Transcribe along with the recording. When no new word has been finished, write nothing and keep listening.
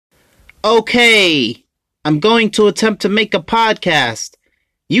Okay, I'm going to attempt to make a podcast.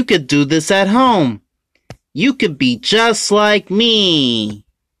 You could do this at home. You could be just like me.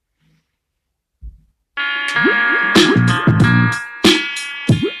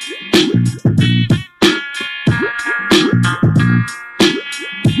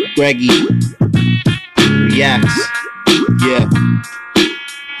 Greggy reacts. Yeah.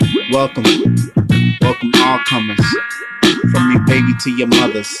 Welcome. Welcome all comers. From your baby to your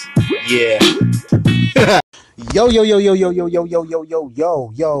mothers. Yeah. Yo, yo, yo, yo, yo, yo, yo, yo, yo, yo,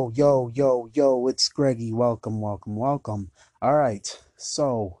 yo, yo, yo, yo, yo, it's Greggy. Welcome, welcome, welcome. All right,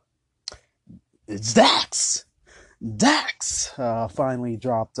 so it's Dax. Dax finally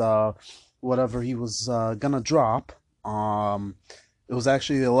dropped whatever he was gonna drop. It was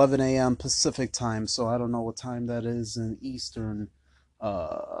actually 11 a.m. Pacific time, so I don't know what time that is in Eastern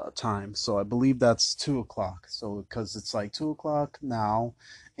time. So I believe that's 2 o'clock. So because it's like 2 o'clock now,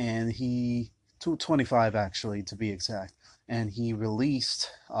 and he 2:25 actually to be exact, and he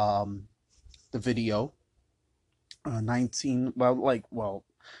released the video 19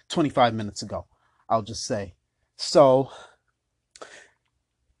 25 minutes ago, I'll just say. So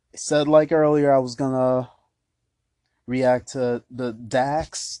I said like earlier I was gonna react to the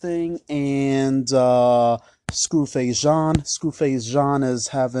Dax thing and Screwface Jean. Screwface Jean is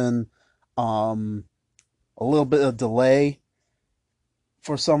having a little bit of delay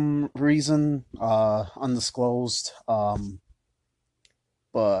for some reason, undisclosed.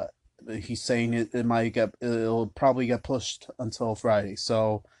 But he's saying it'll probably get pushed until Friday.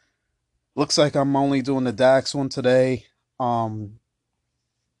 So looks like I'm only doing the Dax one today.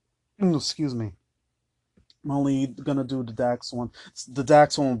 Excuse me. I'm only gonna do the Dax one. The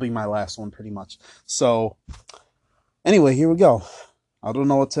Dax one will be my last one, pretty much. So anyway, here we go. I don't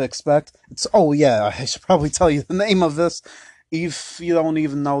know what to expect. I should probably tell you the name of this. If you don't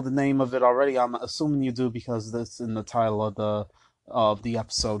even know the name of it already, I'm assuming you do because that's in the title of the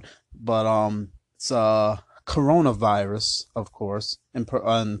episode. But it's coronavirus, of course, in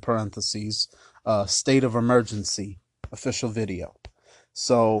parentheses, state of emergency, official video.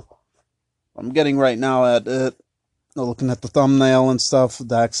 So I'm getting right now at it, looking at the thumbnail and stuff.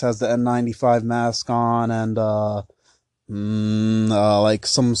 Dax has the N95 mask on and like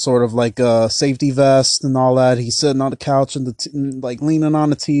some sort of like a safety vest and all that. He's sitting on the couch and like leaning on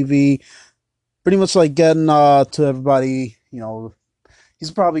the TV, pretty much like getting to everybody.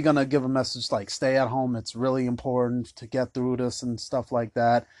 He's probably gonna give a message like stay at home. It's really important to get through this and stuff like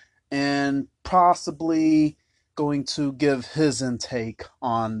that, and possibly going to give his intake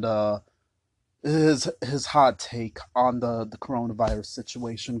on his hot take on the coronavirus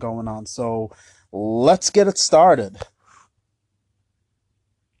situation going on. So let's get it started.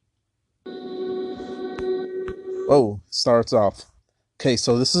 Oh, starts off. Okay,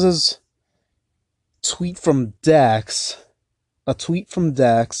 so this is his tweet from Dax. A tweet from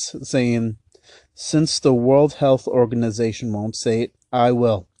Dax saying, "Since the World Health Organization won't say it, I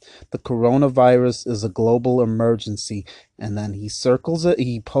will. The coronavirus is a global emergency." And then he circles it.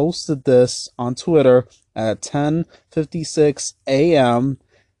 He posted this on Twitter at 10:56 a.m.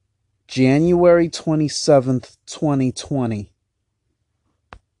 January 27th, 2020.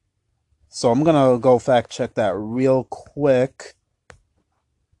 So I'm going to go fact check that real quick,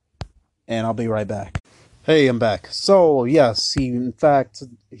 and I'll be right back. Hey, I'm back. So, yes, he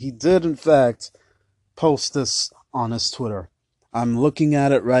did in fact post this on his Twitter. I'm looking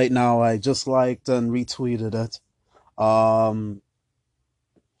at it right now. I just liked and retweeted it.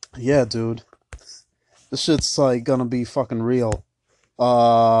 Yeah, dude. This shit's like gonna be fucking real.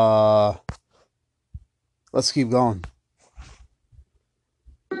 Let's keep going.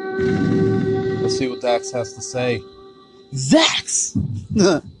 Let's see what Dax has to say. Dax!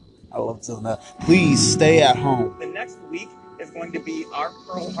 I love doing that. Please stay at home. The next week is going to be our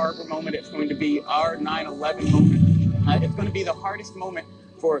Pearl Harbor moment. It's going to be our 9/11 moment. It's going to be the hardest moment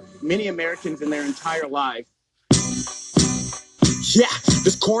for many Americans in their entire life. Yeah,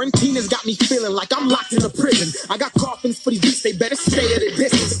 this quarantine has got me feeling like I'm locked in a prison. I got coffins for these beats, they better stay at a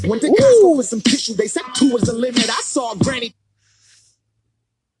distance. Went to Costco for some tissue, they said 2 was the limit. I saw Granny.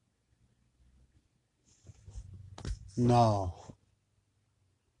 No.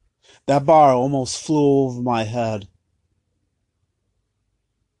 That bar almost flew over my head.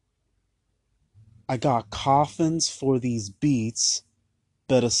 I got coffins for these beats,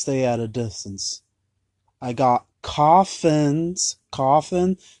 better stay at a distance. I got coughing.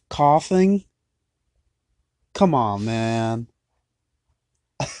 Come on, man.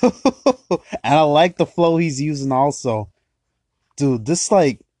 And I like the flow he's using also. Dude, this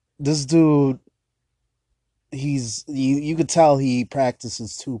dude, you could tell he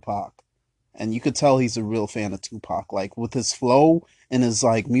practices Tupac. and you could tell he's a real fan of Tupac. Like with his flow and his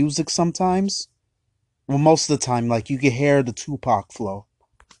like music sometimes. Well, most of the time, like you can hear the Tupac flow.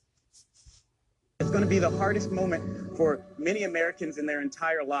 It's going to be the hardest moment for many Americans in their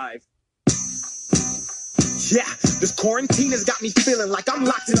entire lives. Yeah, this quarantine has got me feeling like I'm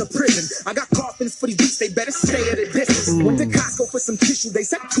locked in a prison. I got coffins for these beats, they better stay at a distance. Went to Costco for some tissue, they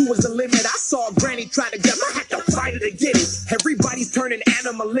said 2 was the limit. I saw a granny try to get, I had to fight it to get it. Everybody's turning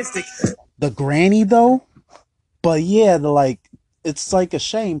animalistic. The granny though, but yeah, it's like a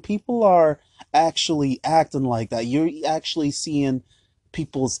shame. People are actually acting like that. You're actually seeing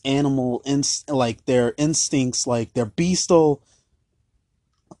people's like their instincts, like their bestial,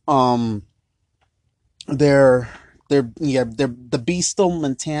 their the bestial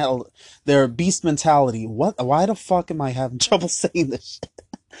mental, their beast mentality. What? Why the fuck am I having trouble saying this shit?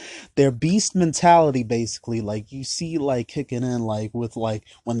 Their beast mentality, basically, like you see like kicking in like with like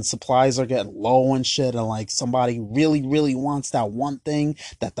when the supplies are getting low and shit, and like somebody really wants that one thing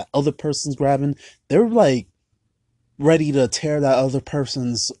that the other person's grabbing. They're like ready to tear that other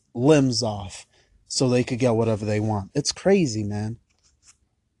person's limbs off so they could get whatever they want. It's crazy, man.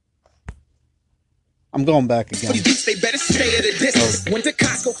 I'm going back again. They better stay at a distance. Went to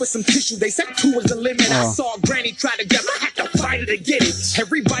Costco for some tissue. They said 2 was the limit. I saw a granny try to get, I had to fight it to get it.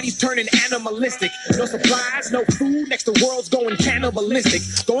 Everybody's turning animalistic. No supplies, no food. Next, the world's going cannibalistic.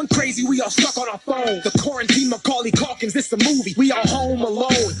 Going crazy, we all stuck on our phone. The quarantine, Macaulay Culkin's, this a movie. We all home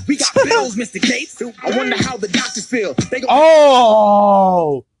alone. We got bills, Mr. Gates. I wonder how the doctors feel. They go,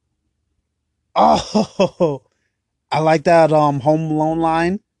 oh, I like that Home Alone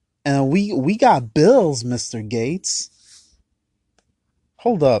line. And we got bills, Mr. Gates.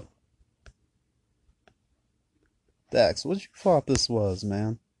 Hold up. Dax, what you thought this was,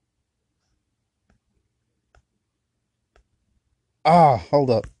 man? Hold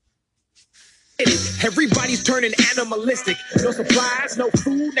up. Everybody's turning animalistic. No supplies, no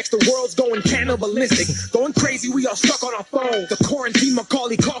food. Next, the world's going cannibalistic. Going crazy, we all stuck on our phone. The quarantine,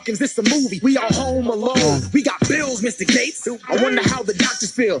 Macaulay Culkin's, this a movie. We all home alone. We got bills, Mr. Gates. I wonder how the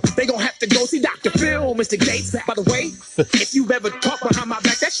doctors feel. They gonna have to go see Dr. Phil, Mr. Gates. By the way, if you've ever talked behind my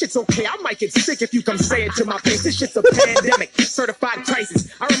back, that shit's okay. I might get sick if you come say it to my face. This shit's a pandemic. Certified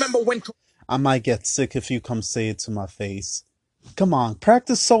crisis. I remember when... I might get sick if you come say it to my face. Come on,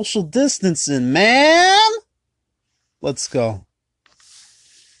 practice social distancing, man! Let's go.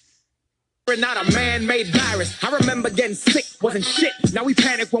 We're not a man-made virus. I remember getting sick, wasn't shit. Now we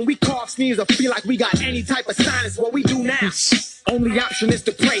panic when we cough, sneeze, or feel like we got any type of sinus. What we do now, only option is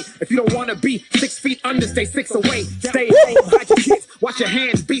to pray. If you don't want to be 6 feet under, stay 6 away. Stay home, hide your kids, wash your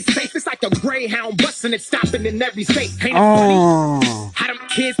hands, be safe. It's like a Greyhound bus and it's stopping in every state. Ain't it funny? How them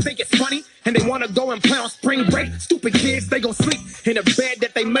kids think it's funny and they want to go and play on spring break? Stupid kids, they gon' sleep in a bed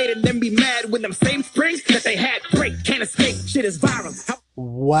that they made and then be mad when them same springs that they had break. Can't escape, shit is viral.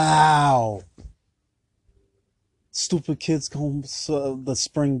 Wow. Stupid kids go the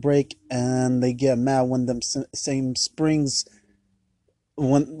spring break and they get mad when them same springs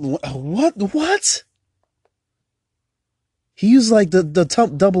what? He used like the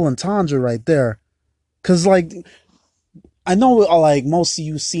double entendre right there. Cause like I know like most of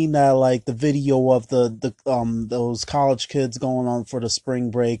you seen that like the video of the those college kids going on for the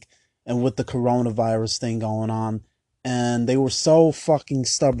spring break and with the coronavirus thing going on, and they were so fucking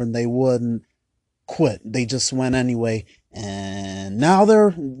stubborn they wouldn't quit. They just went anyway, and now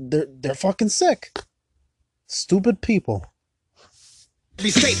they're fucking sick. Stupid people. Be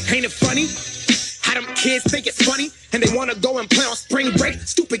safe, ain't it funny? How them kids think it's funny and they want to go and play on spring break?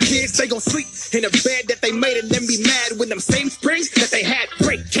 Stupid kids, they gon' sleep in a bed that they made and then be mad when them same springs that they had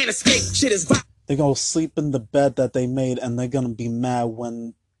break. Can't escape, shit is violent. They gonna sleep in the bed that they made and they're gonna be mad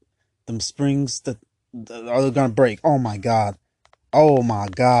when them springs that are gonna break. Oh my god,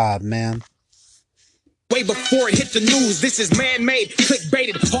 man. Way before it hit the news, this is man-made,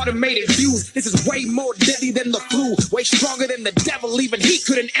 clickbaited, automated views. This is way more deadly than the flu, way stronger than the devil. Even he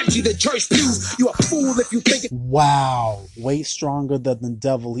couldn't empty the church pews. You a fool if you think it. Wow, way stronger than the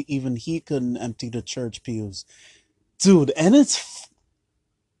devil. Even he couldn't empty the church pews, dude. And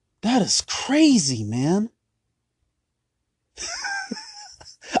that is crazy, man.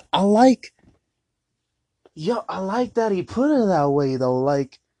 I like that he put it that way though.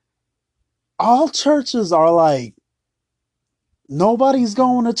 Like, all churches are like, nobody's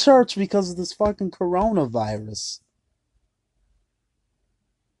going to church because of this fucking coronavirus.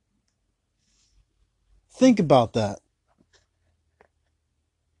 Think about that.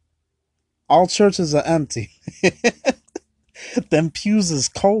 All churches are empty. Them pews is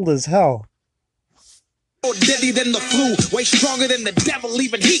cold as hell. More deadly than the flu, way stronger than the devil.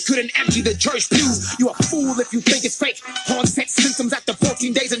 Even he couldn't empty the church pews. You a fool if you think it's fake. Onset symptoms after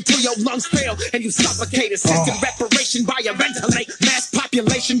 14 days until your lungs fail and you suffocate. Assisted reparation by a ventilate. Mass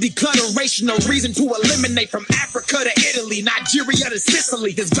population declutteration, a reason to eliminate from Africa to Italy, Nigeria to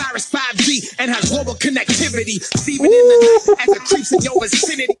Sicily. This virus 5G and has global connectivity. Even in the night as it creeps in your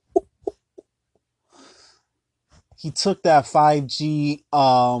vicinity. He took that 5G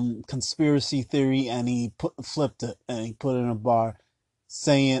conspiracy theory and he flipped it and he put it in a bar,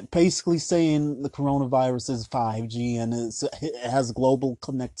 basically saying the coronavirus is 5G and it has global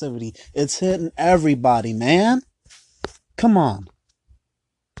connectivity. It's hitting everybody, man. Come on.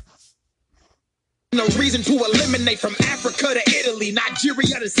 No reason to eliminate from Africa to Italy,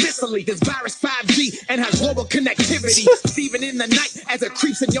 Nigeria to Sicily. This virus 5G and has global connectivity. Even in the night as it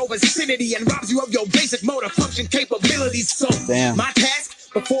creeps in your vicinity and robs you of your basic motor function capabilities. So damn. My task,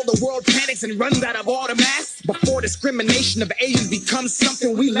 before the world panics and runs out of all the masks, before discrimination of Asians becomes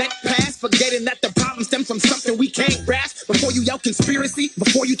something we let pass, forgetting that the problem stems from something we can't grasp, before you yell conspiracy,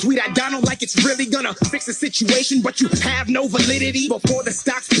 before you tweet at Donald like it's really gonna fix the situation but you have no validity, before the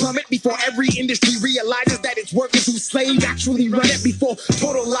stocks plummet, before every industry realizes that it's workers who slave actually run it, before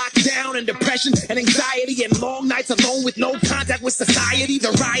total lockdown and depression and anxiety and long nights alone with no contact with society,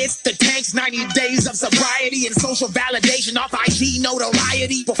 the riots, the tanks, 90 days of sobriety and social validation off IG notoriety.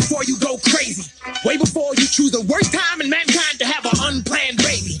 Before you go crazy, way before you choose the worst time in mankind to have an unplanned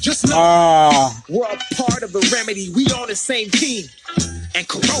baby, just know we're a part of the remedy. We on the same team, and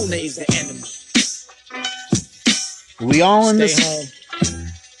Corona is the enemy. We all in Stay home,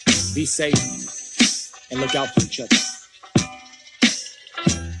 be safe, and look out for each other.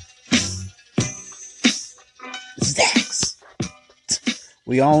 Stacks.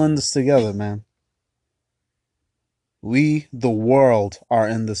 We all in this together, man. We, the world, are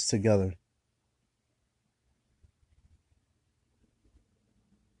in this together.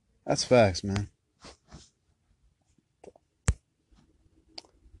 That's facts, man.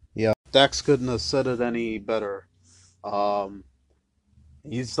 Yeah, Dax couldn't have said it any better.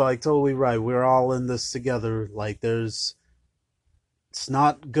 He's like totally right. We're all in this together. Like it's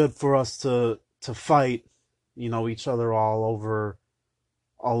not good for us to fight, each other all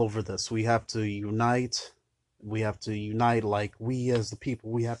over this. We have to unite. We have to unite, like we as the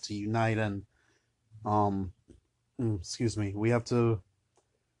people, we have to unite and, we have to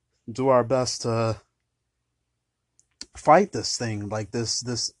do our best to fight this thing, like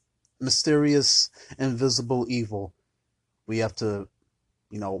this mysterious, invisible evil. We have to,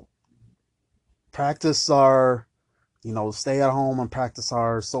 practice our, stay at home and practice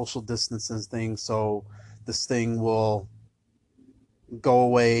our social distancing thing so this thing will go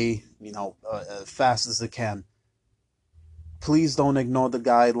away, as fast as it can. Please don't ignore the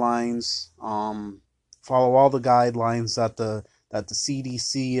guidelines. Follow all the guidelines that the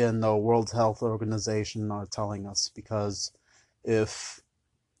CDC and the World Health Organization are telling us, because if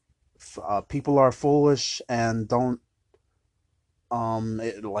people are foolish and don't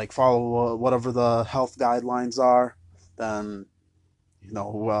follow whatever the health guidelines are, then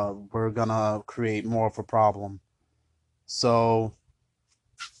we're gonna create more of a problem. So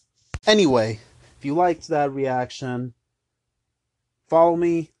anyway, if you liked that reaction, follow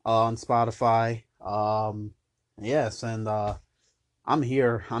me on Spotify. Yes, and I'm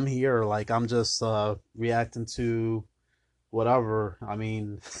here. Like, I'm just reacting to whatever. I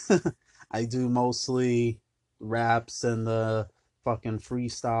mean, I do mostly raps and the fucking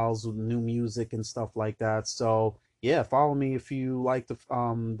freestyles with new music and stuff like that. So yeah, follow me if you like the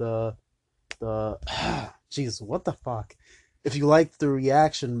jeez, what the fuck? If you like the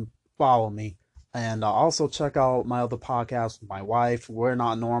reaction, follow me. And also check out my other podcast with my wife, We're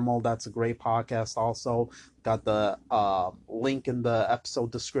Not Normal. That's a great podcast also. Got the link in the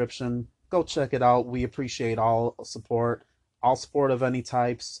episode description. Go check it out. We appreciate all support of any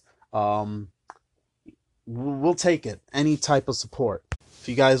types. We'll take it. Any type of support. If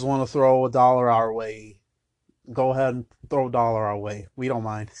you guys want to throw $1 our way, go ahead and throw $1 our way. We don't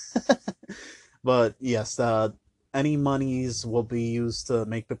mind. But yes, any monies will be used to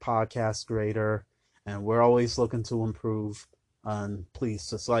make the podcast greater, and we're always looking to improve. And please,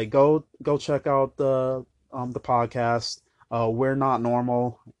 just go check out the podcast. We're Not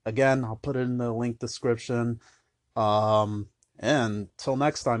Normal. Again, I'll put it in the link description. And till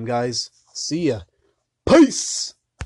next time, guys. See ya. Peace.